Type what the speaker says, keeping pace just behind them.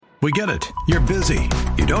We get it. You're busy.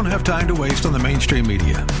 You don't have time to waste on the mainstream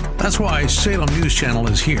media. That's why Salem News Channel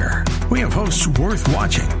is here. We have hosts worth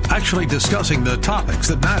watching, actually discussing the topics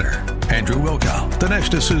that matter. Andrew Wilkow,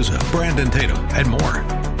 Dinesh D'Souza, Brandon Tatum, and more.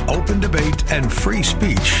 Open debate and free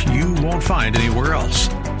speech you won't find anywhere else.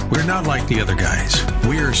 We're not like the other guys.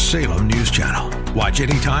 We're Salem News Channel. Watch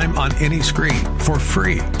anytime on any screen for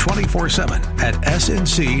free 24/7 at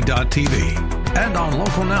snc.tv and on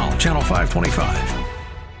Local Now, Channel 525.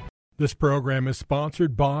 This program is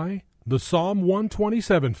sponsored by the Psalm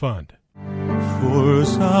 127 Fund. For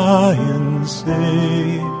Zion's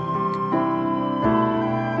sake,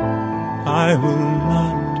 I will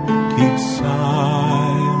not keep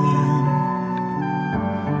silent.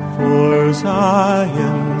 For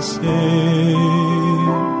Zion's sake,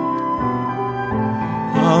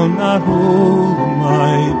 I'll not hold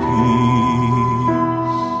my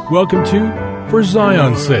peace. Welcome to For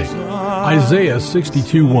Zion's Sake. Isaiah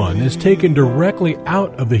 62:1 is taken directly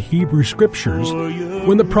out of the Hebrew Scriptures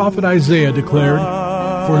when the prophet Isaiah declared,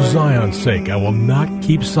 "For Zion's sake I will not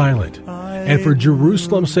keep silent, and for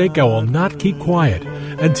Jerusalem's sake I will not keep quiet,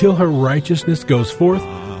 until her righteousness goes forth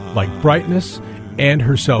like brightness, and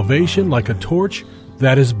her salvation like a torch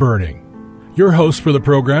that is burning." Your hosts for the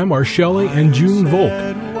program are Shelley and June Volk,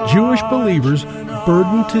 Jewish believers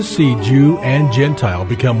burdened to see Jew and Gentile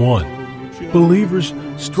become one. Believers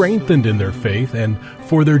strengthened in their faith, and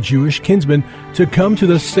for their Jewish kinsmen to come to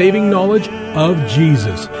the saving knowledge of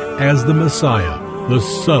Jesus as the Messiah, the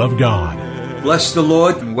Son of God. Bless the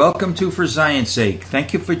Lord and welcome to For Zion's Sake.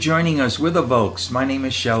 Thank you for joining us. We're the Volks. My name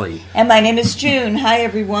is Shelley. And my name is June. Hi,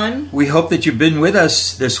 everyone. We hope that you've been with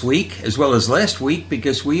us this week as well as last week,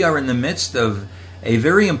 because we are in the midst of a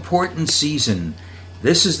very important season.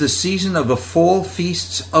 This is the season of the fall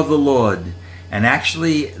feasts of the Lord. And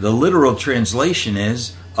actually, the literal translation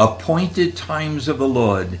is appointed times of the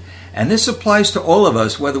Lord. And this applies to all of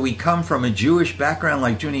us, whether we come from a Jewish background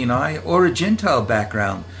like Junie and I, or a Gentile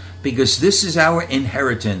background, because this is our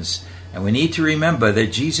inheritance. And we need to remember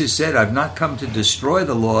that Jesus said, "I've not come to destroy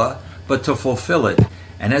the law, but to fulfill it."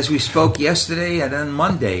 And as we spoke yesterday and on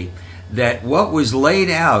Monday, that what was laid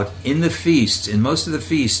out in the feasts, in most of the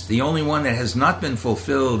feasts, the only one that has not been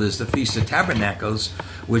fulfilled is the Feast of Tabernacles,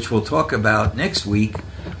 which we'll talk about next week.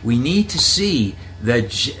 We need to see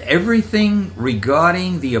that everything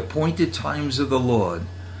regarding the appointed times of the Lord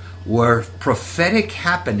were prophetic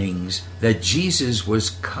happenings that Jesus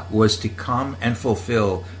was to come and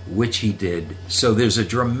fulfill, which he did. So there's a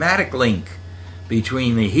dramatic link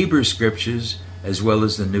between the Hebrew Scriptures as well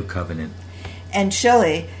as the New Covenant. And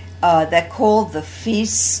Shelley, that called the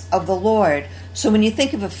feasts of the Lord. So when you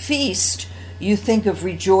think of a feast, you think of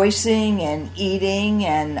rejoicing and eating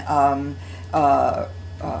and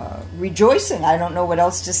rejoicing. I don't know what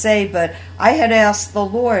else to say, but I had asked the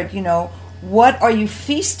Lord, what are you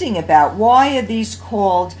feasting about? Why are these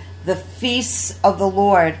called the feasts of the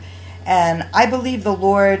Lord? And I believe the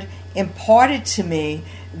Lord imparted to me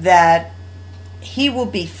that he will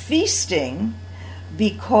be feasting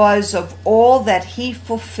because of all that he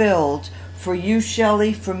fulfilled for you,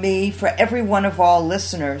 Shelley, for me, for every one of our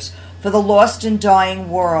listeners, for the lost and dying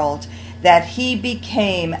world, that he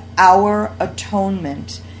became our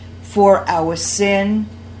atonement for our sin,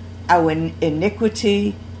 our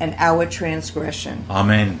iniquity, and our transgression.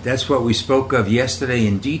 Amen. That's what we spoke of yesterday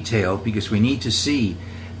in detail, because we need to see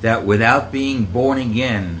that without being born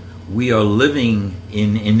again, we are living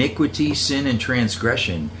in iniquity, sin, and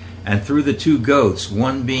transgression. And through the two goats,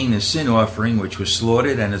 one being the sin offering, which was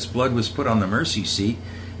slaughtered and its blood was put on the mercy seat,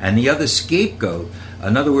 and the other scapegoat.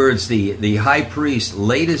 In other words, the high priest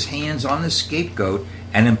laid his hands on the scapegoat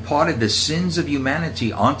and imparted the sins of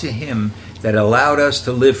humanity onto him, that allowed us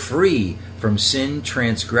to live free from sin,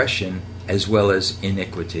 transgression, as well as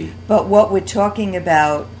iniquity. But what we're talking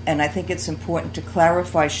about, and I think it's important to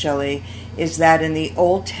clarify, Shelley, is that in the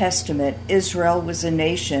Old Testament, Israel was a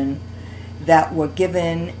nation that were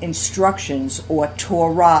given instructions, or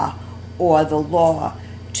Torah, or the law,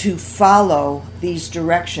 to follow these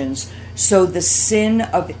directions. So the sin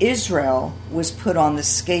of Israel was put on the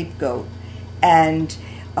scapegoat, and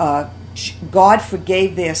God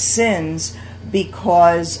forgave their sins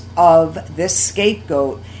because of this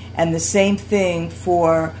scapegoat. And the same thing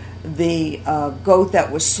for the goat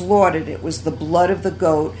that was slaughtered. It was the blood of the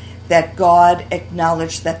goat that God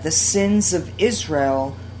acknowledged that the sins of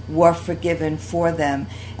Israel were forgiven for them.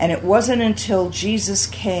 And it wasn't until Jesus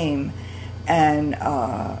came and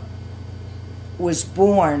was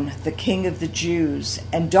born the King of the Jews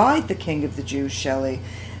and died the King of the Jews, Shelley,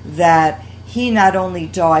 that he not only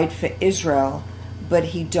died for Israel, but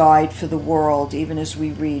he died for the world, even as we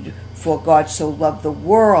read For God so loved the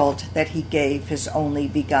world that he gave his only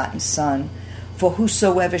begotten Son, for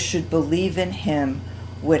whosoever should believe in him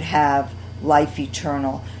would have life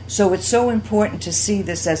eternal. So it's so important to see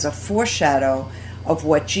this as a foreshadow of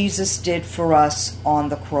what Jesus did for us on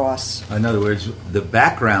the cross. In other words, the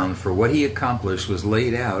background for what he accomplished was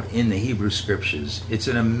laid out in the Hebrew Scriptures. It's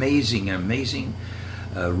an amazing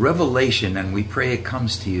revelation, and we pray it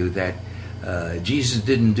comes to you that Jesus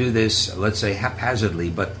didn't do this, let's say, haphazardly,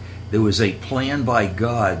 but there was a plan by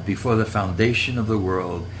God before the foundation of the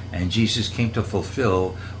world, and Jesus came to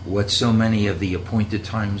fulfill what so many of the appointed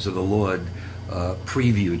times of the Lord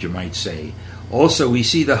previewed, you might say. Also, we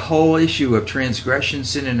see the whole issue of transgression,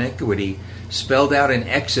 sin, and iniquity spelled out in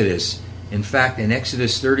Exodus. In fact, in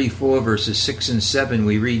Exodus 34, verses 6 and 7,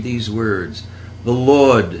 we read these words: the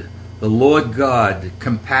Lord God,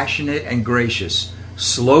 compassionate and gracious,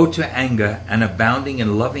 slow to anger, and abounding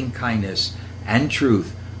in loving kindness and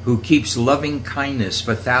truth, who keeps loving kindness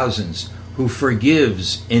for thousands, who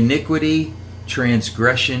forgives iniquity,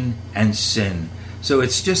 transgression, and sin. So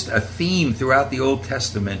it's just a theme throughout the Old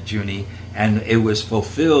Testament, Junie, and it was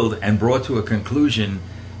fulfilled and brought to a conclusion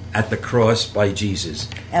at the cross by Jesus.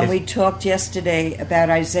 And we talked yesterday about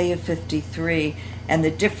Isaiah 53 and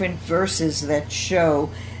the different verses that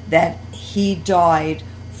show that he died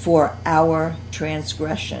for our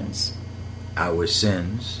transgressions, our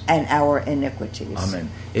sins, and our iniquities. Amen.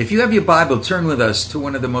 If you have your Bible, turn with us to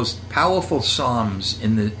one of the most powerful psalms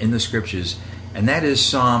in the Scriptures, and that is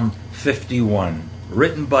Psalm 51,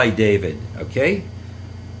 written by David. Okay?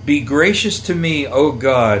 Be gracious to me, O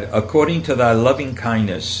God, according to thy loving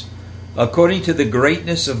kindness, according to the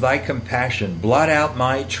greatness of thy compassion. Blot out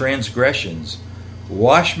my transgressions.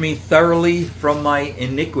 Wash me thoroughly from my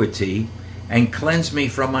iniquity, and cleanse me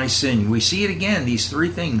from my sin. We see it again, these three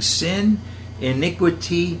things: sin,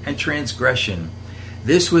 iniquity, and transgression.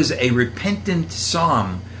 This was a repentant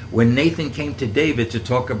psalm when Nathan came to David to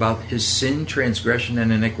talk about his sin, transgression,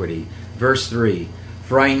 and iniquity. Verse 3,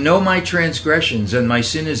 for I know my transgressions, and my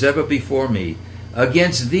sin is ever before me.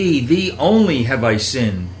 Against thee only have I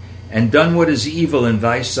sinned, and done what is evil in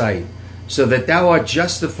thy sight, so that thou art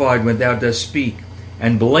justified when thou dost speak,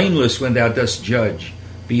 and blameless when thou dost judge.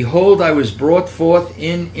 Behold, I was brought forth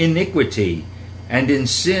in iniquity, and in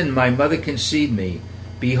sin my mother conceived me.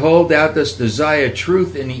 Behold, thou dost desire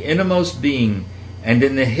truth in the innermost being, and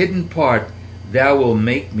in the hidden part thou wilt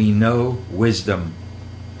make me know wisdom.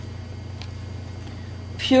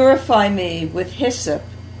 Purify me with hyssop,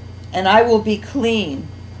 and I will be clean.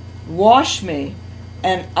 Wash me,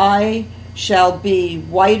 and I shall be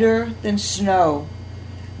whiter than snow.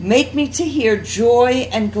 Make me to hear joy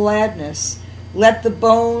and gladness. Let the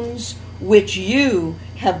bones which you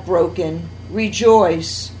have broken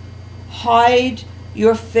rejoice. Hide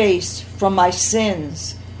your face from my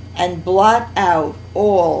sins, and blot out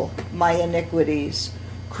all my iniquities.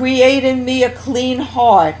 Create in me a clean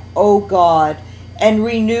heart, O God, and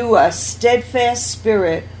renew a steadfast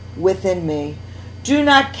spirit within me. Do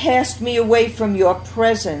not cast me away from your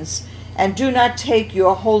presence, and do not take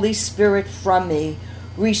your Holy Spirit from me.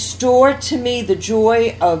 Restore to me the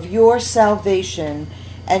joy of your salvation,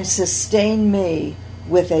 and sustain me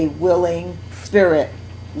with a willing spirit.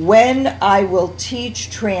 When I will teach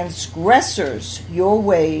transgressors your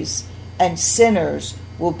ways, and sinners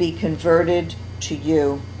will be converted to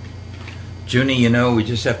you. Junie, we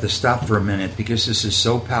just have to stop for a minute because this is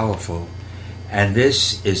so powerful. And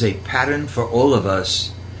this is a pattern for all of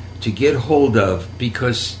us to get hold of,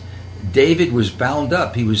 because David was bound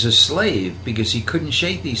up. He was a slave because he couldn't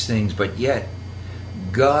shake these things. But yet,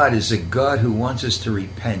 God is a God who wants us to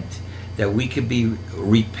repent, that we could be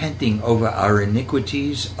repenting over our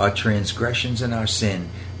iniquities, our transgressions, and our sin,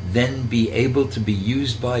 then be able to be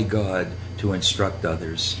used by God to instruct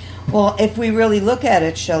others. Well, if we really look at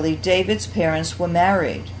it, Shelley, David's parents were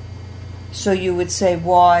married. So you would say,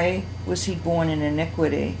 why was he born in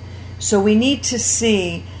iniquity? So we need to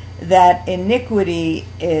see that iniquity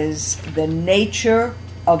is the nature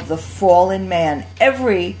of the fallen man.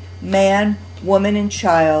 Every man, woman, and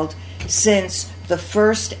child since the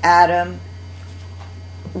first Adam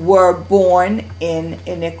were born in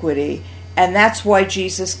iniquity. And that's why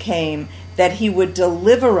Jesus came, that he would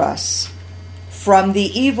deliver us from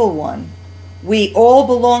the evil one. We all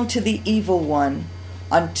belong to the evil one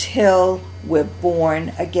until we're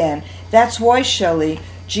born again. That's why, Shelley,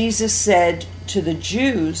 Jesus said to the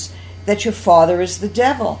Jews that your father is the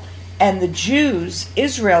devil. And the Jews,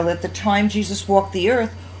 Israel, at the time Jesus walked the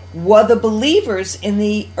earth, were the believers in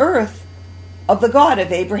the earth of the God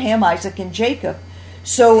of Abraham, Isaac, and Jacob.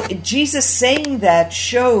 So Jesus saying that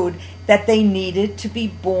showed that they needed to be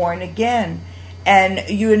born again. and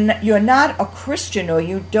you're not a Christian, or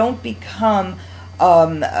you don't become,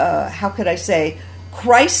 how could I say,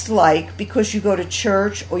 Christ-like because you go to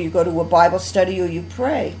church or you go to a Bible study or you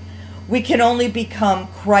pray. We can only become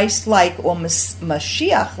Christ-like or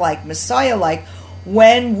Mashiach-like, Messiah-like,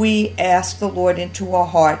 when we ask the Lord into our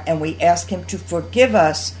heart and we ask Him to forgive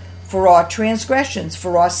us for our transgressions,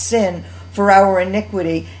 for our sin, for our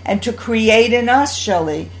iniquity, and to create in us,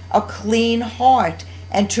 Shelley, a clean heart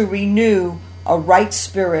and to renew a right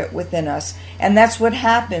spirit within us. And that's what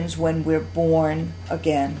happens when we're born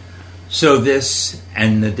again. So this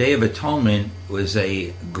and the Day of Atonement was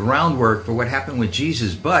a groundwork for what happened with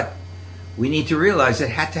Jesus, but we need to realize it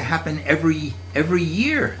had to happen every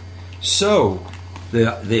year. So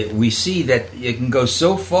we see that it can go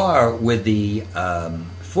so far with the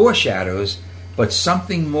foreshadows, but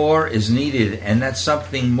something more is needed, and that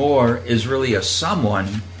something more is really a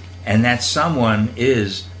someone, and that someone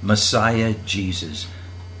is Messiah Jesus.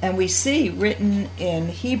 And we see written in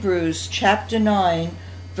Hebrews chapter 9,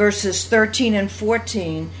 verses 13 and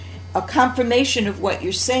 14, a confirmation of what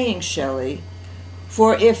you're saying, Shelley.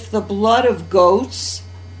 For if the blood of goats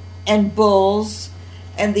and bulls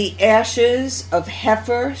and the ashes of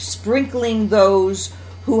heifer, sprinkling those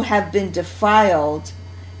who have been defiled,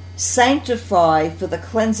 sanctify for the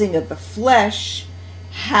cleansing of the flesh,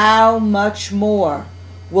 how much more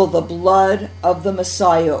will the blood of the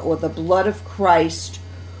Messiah, or the blood of Christ,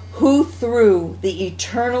 who through the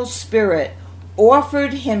eternal Spirit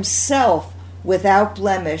offered Himself without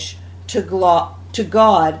blemish to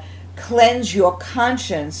God, cleanse your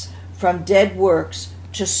conscience from dead works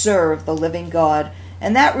to serve the living God.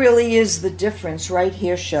 And that really is the difference right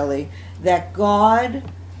here, Shelley, that God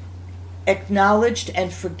acknowledged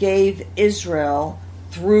and forgave Israel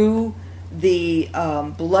through the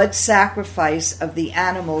blood sacrifice of the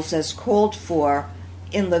animals as called for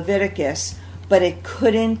in Leviticus, but it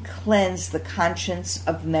couldn't cleanse the conscience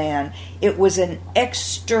of man. It was an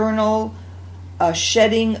external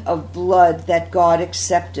shedding of blood that God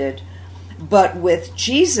accepted. But with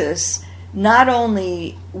Jesus, not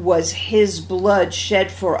only was His blood shed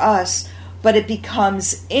for us, but it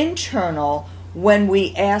becomes internal when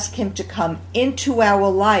we ask Him to come into our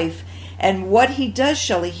life. And what He does,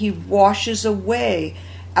 Shelley, He washes away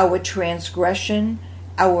our transgression,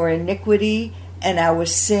 our iniquity, and our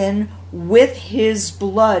sin with His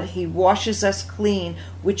blood. He washes us clean,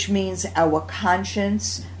 which means our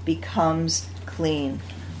conscience becomes clean.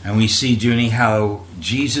 And we see, Junie, how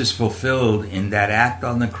Jesus fulfilled in that act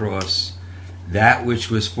on the cross that which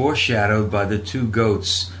was foreshadowed by the two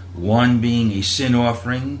goats, one being a sin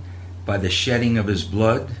offering by the shedding of His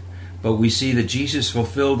blood. But we see that Jesus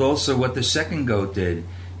fulfilled also what the second goat did.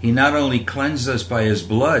 He not only cleansed us by His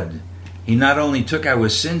blood, He not only took our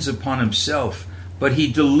sins upon Himself, but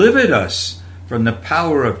He delivered us from the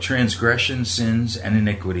power of transgression, sins, and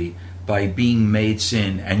iniquity by being made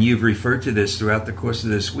sin. And you've referred to this throughout the course of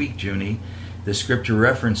this week, Junie. The scripture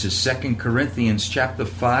reference is 2 Corinthians chapter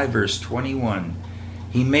 5, verse 21.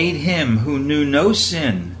 He made Him who knew no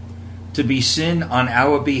sin to be sin on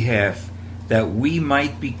our behalf, that we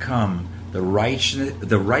might become the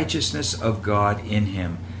righteousness of God in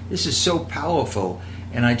Him. This is so powerful,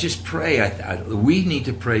 and I just pray, we need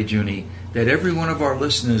to pray, Junie, that every one of our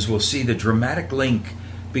listeners will see the dramatic link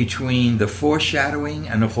between the foreshadowing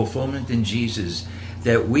and the fulfillment in Jesus,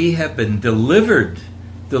 that we have been delivered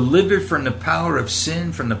from the power of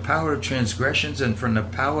sin, from the power of transgressions, and from the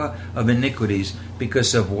power of iniquities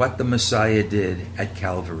because of what the Messiah did at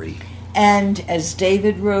Calvary. And as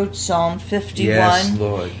David wrote, Psalm 51, yes,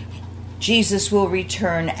 Lord, Jesus will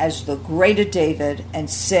return as the greater David and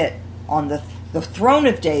sit on the throne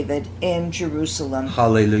of David in Jerusalem.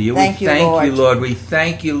 Hallelujah. Thank you, Lord. We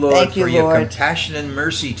thank you, Lord, for your Lord. compassion and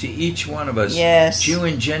mercy to each one of us, yes, Jew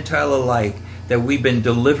and Gentile alike, that we've been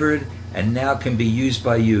delivered and now can be used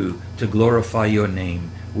by you to glorify your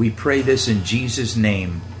name. We pray this in Jesus'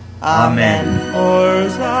 name. Amen. For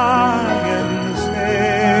Zion's sake.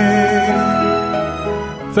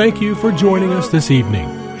 Thank you for joining us this evening.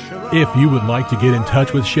 If you would like to get in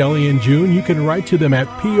touch with Shelley and June, you can write to them at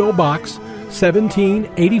P.O. Box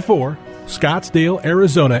 1784, Scottsdale,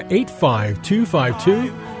 Arizona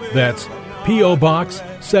 85252. That's P.O. Box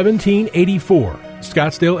 1784,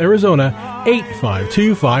 Scottsdale, Arizona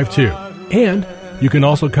 85252. And you can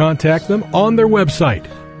also contact them on their website,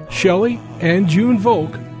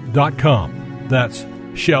 ShelleyandJuneVolk.com. That's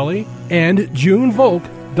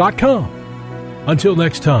ShelleyandJuneVolk.com. Until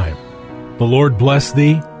next time, the Lord bless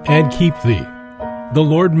thee and keep thee. The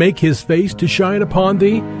Lord make His face to shine upon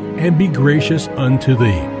thee and be gracious unto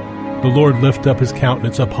thee. The Lord lift up His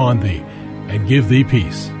countenance upon thee and give thee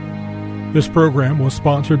peace. This program was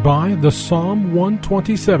sponsored by the Psalm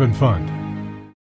 127 Fund.